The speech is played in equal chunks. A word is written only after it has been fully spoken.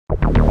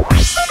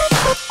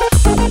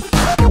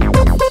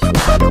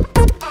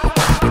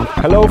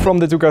Hello from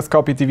the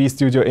Dukascopy TV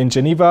studio in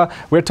Geneva.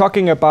 We're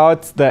talking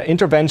about the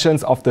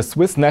interventions of the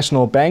Swiss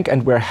National Bank,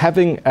 and we're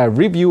having a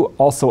review,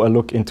 also a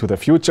look into the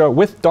future,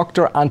 with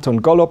Dr. Anton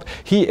Golub.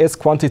 He is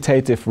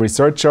Quantitative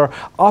Researcher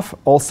of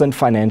Olsen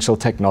Financial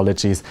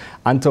Technologies.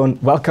 Anton,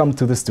 welcome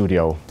to the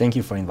studio. Thank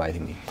you for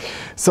inviting me.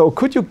 So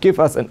could you give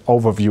us an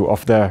overview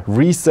of the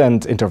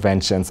recent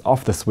interventions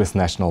of the Swiss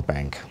National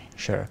Bank?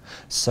 Sure.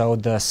 So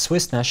the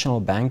Swiss National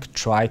Bank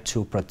tried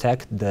to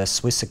protect the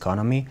Swiss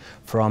economy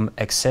from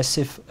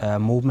excessive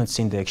movements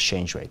in the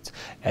exchange rate.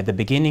 At the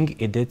beginning,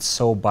 it did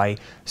so by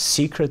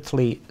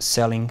secretly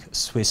selling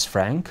Swiss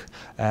franc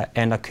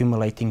and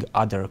accumulating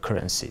other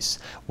currencies.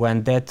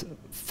 When that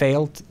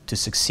failed to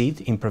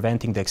succeed in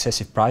preventing the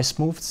excessive price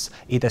moves,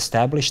 it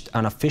established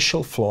an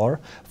official floor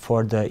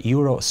for the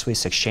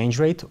Euro-Swiss exchange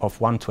rate of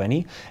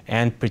 120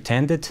 and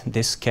pretended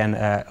this can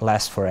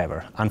last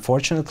forever.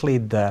 Unfortunately,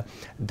 the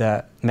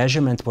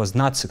measurement was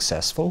not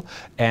successful,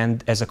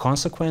 and as a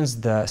consequence,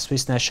 the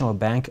Swiss National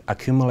Bank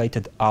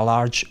accumulated a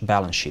large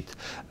balance sheet.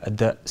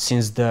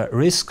 Since the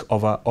risk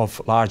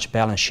of large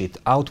balance sheet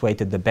outweighed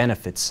the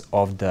benefits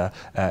of the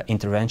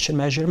intervention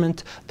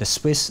measurement, the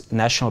Swiss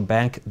National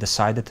Bank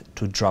decided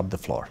to drop the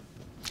floor.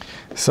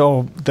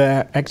 So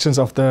the actions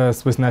of the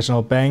Swiss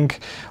National Bank,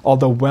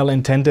 although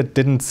well-intended,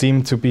 didn't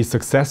seem to be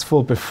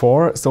successful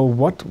before. So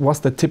what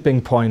was the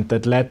tipping point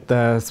that led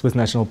the Swiss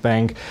National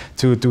Bank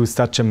to do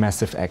such a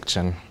massive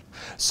action?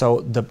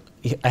 So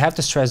I have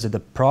to stress that the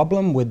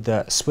problem with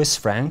the Swiss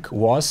franc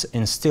was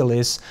and still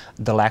is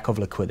the lack of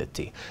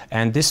liquidity.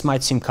 And this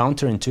might seem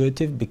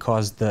counterintuitive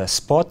because the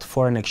spot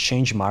foreign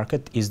exchange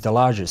market is the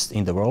largest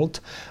in the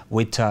world,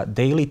 with a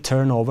daily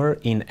turnover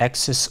in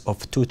excess of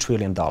 $2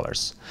 trillion.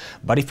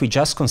 But if we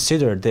just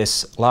consider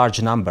this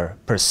large number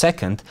per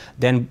second,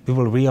 then we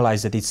will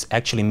realize that it's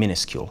actually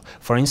minuscule.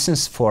 For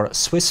instance, for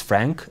Swiss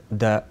franc,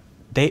 the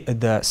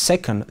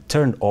second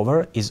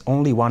turnover is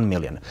only 1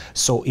 million.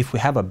 So if we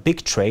have a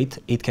big trade,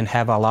 it can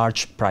have a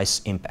large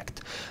price impact.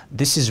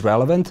 This is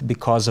relevant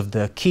because of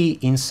the key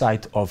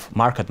insight of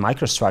market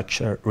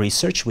microstructure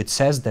research, which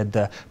says that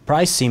the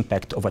price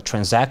impact of a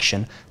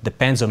transaction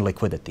depends on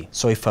liquidity.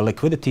 So if a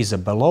liquidity is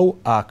below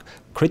a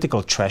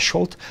critical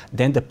threshold,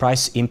 then the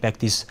price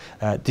impact is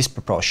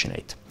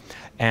disproportionate.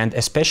 And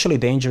especially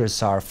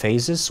dangerous are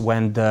phases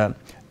when the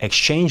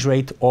exchange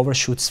rate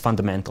overshoots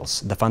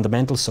fundamentals, the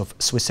fundamentals of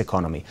Swiss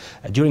economy.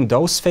 During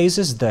those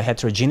phases, the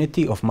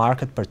heterogeneity of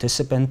market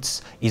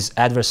participants is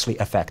adversely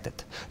affected.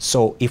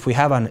 So if we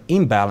have an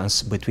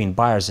imbalance between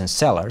buyers and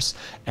sellers,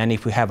 and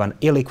if we have an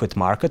illiquid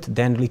market,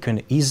 then we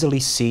can easily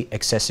see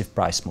excessive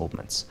price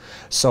movements.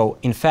 So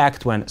in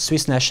fact, when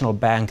Swiss National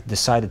Bank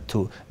decided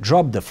to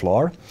drop the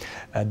floor,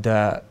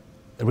 the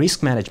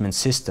risk management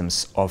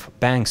systems of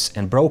banks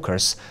and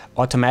brokers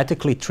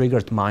automatically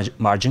triggered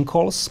margin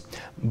calls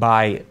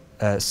by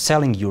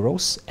selling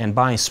euros and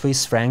buying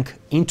Swiss franc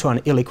into an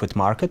illiquid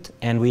market,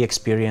 and we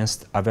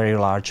experienced a very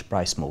large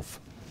price move.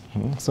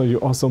 So you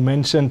also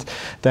mentioned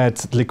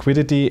that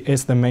liquidity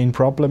is the main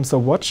problem. So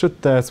what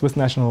should the Swiss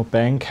National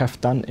Bank have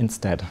done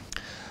instead?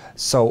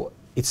 So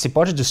it's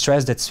important to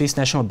stress that Swiss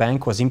National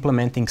Bank was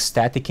implementing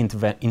static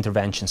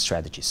intervention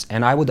strategies.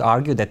 And I would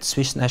argue that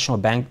Swiss National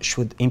Bank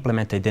should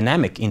implement a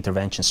dynamic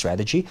intervention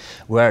strategy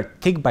where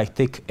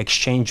tick-by-tick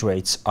exchange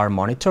rates are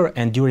monitored,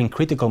 and during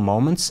critical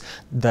moments,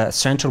 the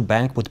central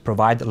bank would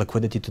provide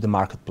liquidity to the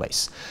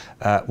marketplace.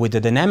 With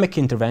the dynamic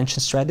intervention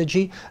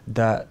strategy,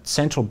 the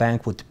central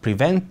bank would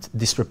prevent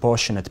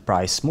disproportionate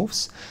price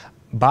moves,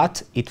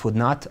 but it would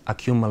not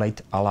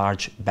accumulate a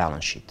large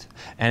balance sheet.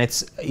 And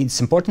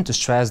it's important to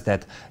stress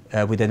that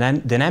with the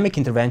dynamic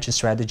intervention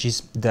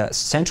strategies, the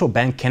central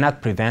bank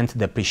cannot prevent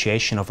the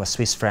appreciation of a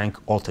Swiss franc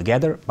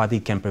altogether, but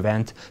it can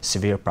prevent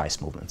severe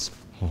price movements.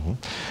 Mm-hmm.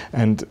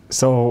 And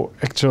so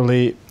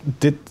actually,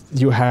 did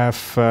you have,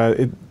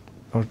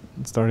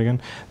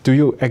 do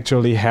you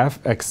actually have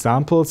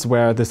examples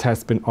where this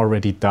has been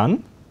already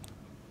done?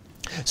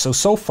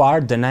 So far,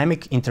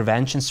 dynamic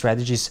intervention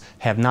strategies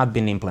have not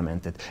been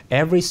implemented.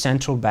 Every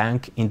central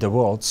bank in the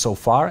world so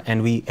far,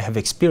 and we have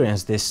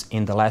experienced this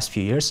in the last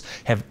few years,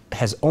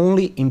 has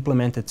only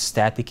implemented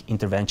static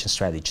intervention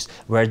strategies,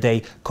 where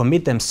they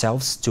commit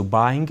themselves to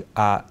buying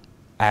an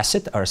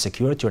asset or a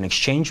security or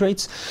exchange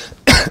rates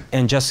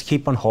and just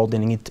keep on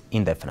holding it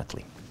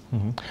indefinitely.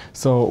 Mm-hmm.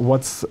 So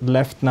what's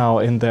left now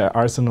in the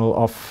arsenal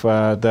of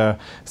the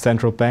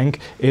central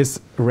bank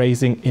is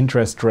raising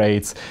interest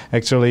rates.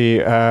 Actually,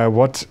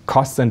 what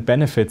costs and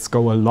benefits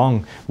go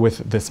along with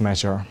this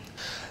measure?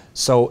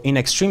 So in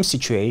extreme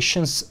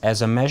situations,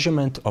 as a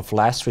measurement of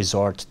last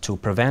resort to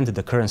prevent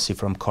the currency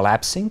from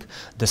collapsing,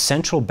 the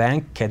central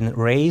bank can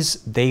raise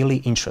daily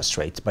interest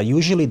rates. But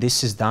usually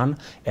this is done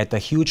at a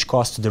huge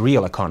cost to the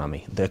real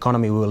economy, the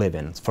economy we live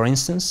in. For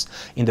instance,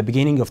 in the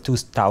beginning of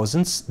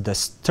 2000s, the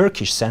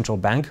Turkish central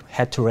bank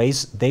had to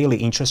raise daily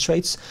interest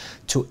rates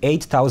to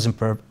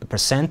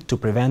 8,000% to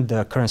prevent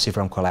the currency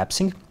from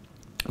collapsing.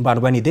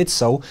 But when it did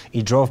so,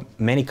 it drove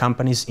many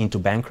companies into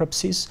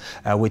bankruptcies,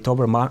 with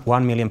over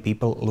 1 million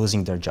people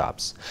losing their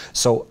jobs.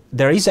 So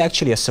there is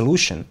actually a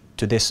solution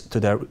to this, to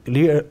the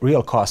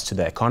real cost to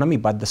the economy,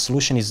 but the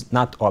solution is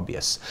not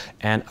obvious.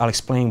 And I'll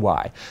explain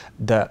why.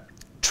 The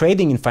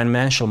trading in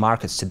financial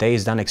markets today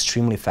is done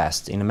extremely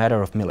fast, in a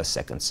matter of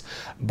milliseconds.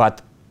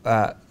 But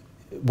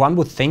one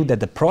would think that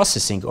the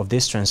processing of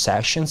these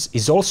transactions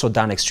is also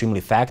done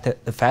extremely fast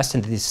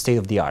and it is state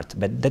of the art,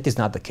 but that is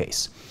not the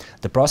case.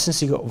 The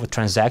processing of a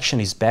transaction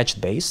is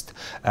batch-based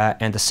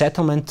and the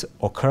settlement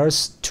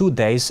occurs 2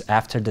 days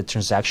after the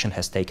transaction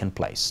has taken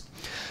place.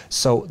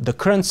 So the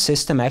current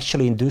system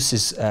actually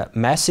induces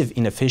massive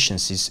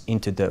inefficiencies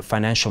into the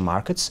financial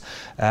markets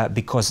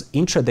because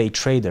intraday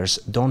traders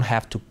don't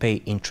have to pay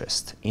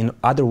interest. In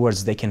other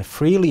words, they can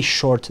freely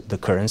short the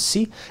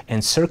currency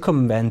and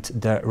circumvent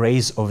the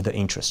raise of the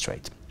interest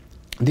rate.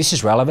 This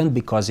is relevant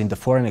because in the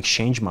foreign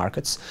exchange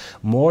markets,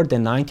 more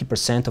than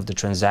 90% of the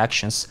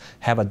transactions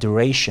have a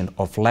duration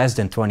of less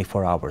than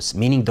 24 hours,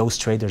 meaning those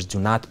traders do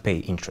not pay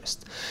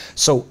interest.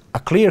 So a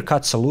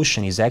clear-cut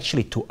solution is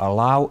actually to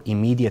allow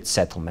immediate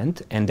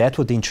settlement, and that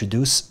would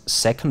introduce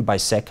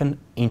second-by-second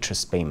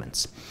interest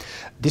payments.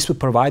 This would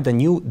provide a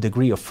new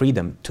degree of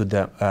freedom to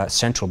the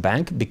central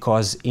bank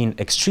because in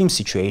extreme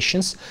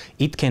situations,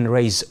 it can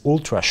raise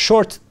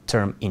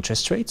ultra-short-term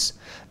interest rates,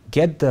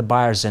 get the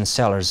buyers and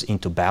sellers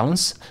into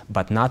balance,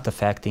 but not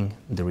affecting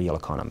the real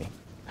economy.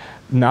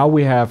 Now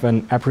we have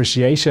an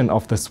appreciation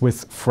of the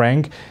Swiss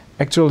franc.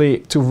 Actually,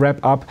 to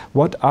wrap up,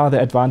 what are the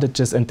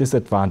advantages and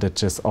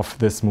disadvantages of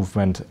this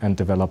movement and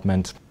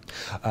development?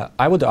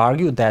 I would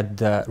argue that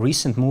the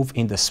recent move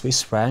in the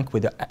Swiss franc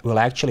will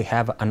actually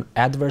have an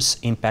adverse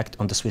impact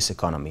on the Swiss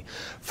economy.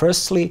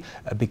 Firstly,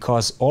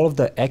 because all of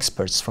the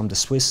experts from the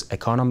Swiss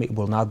economy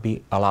will not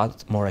be a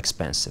lot more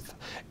expensive.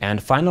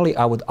 And finally,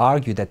 I would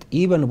argue that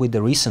even with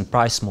the recent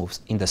price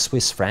moves in the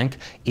Swiss franc,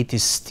 it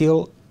is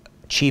still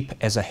cheap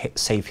as a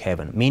safe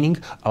haven, meaning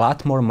a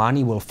lot more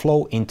money will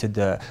flow into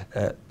the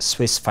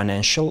Swiss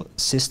financial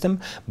system,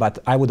 but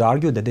I would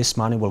argue that this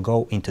money will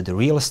go into the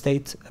real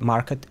estate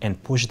market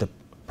and push the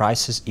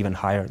prices even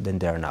higher than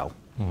they are now.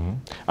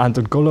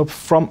 Anton Golub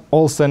from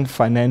Olsen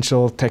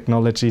Financial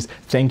Technologies,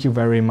 thank you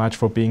very much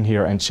for being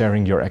here and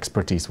sharing your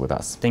expertise with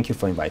us. Thank you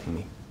for inviting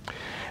me.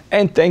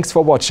 And thanks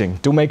for watching.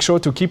 Do make sure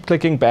to keep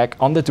clicking back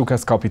on the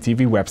Dukascopy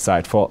TV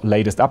website for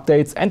latest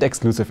updates and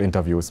exclusive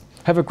interviews.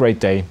 Have a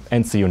great day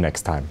and see you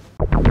next time.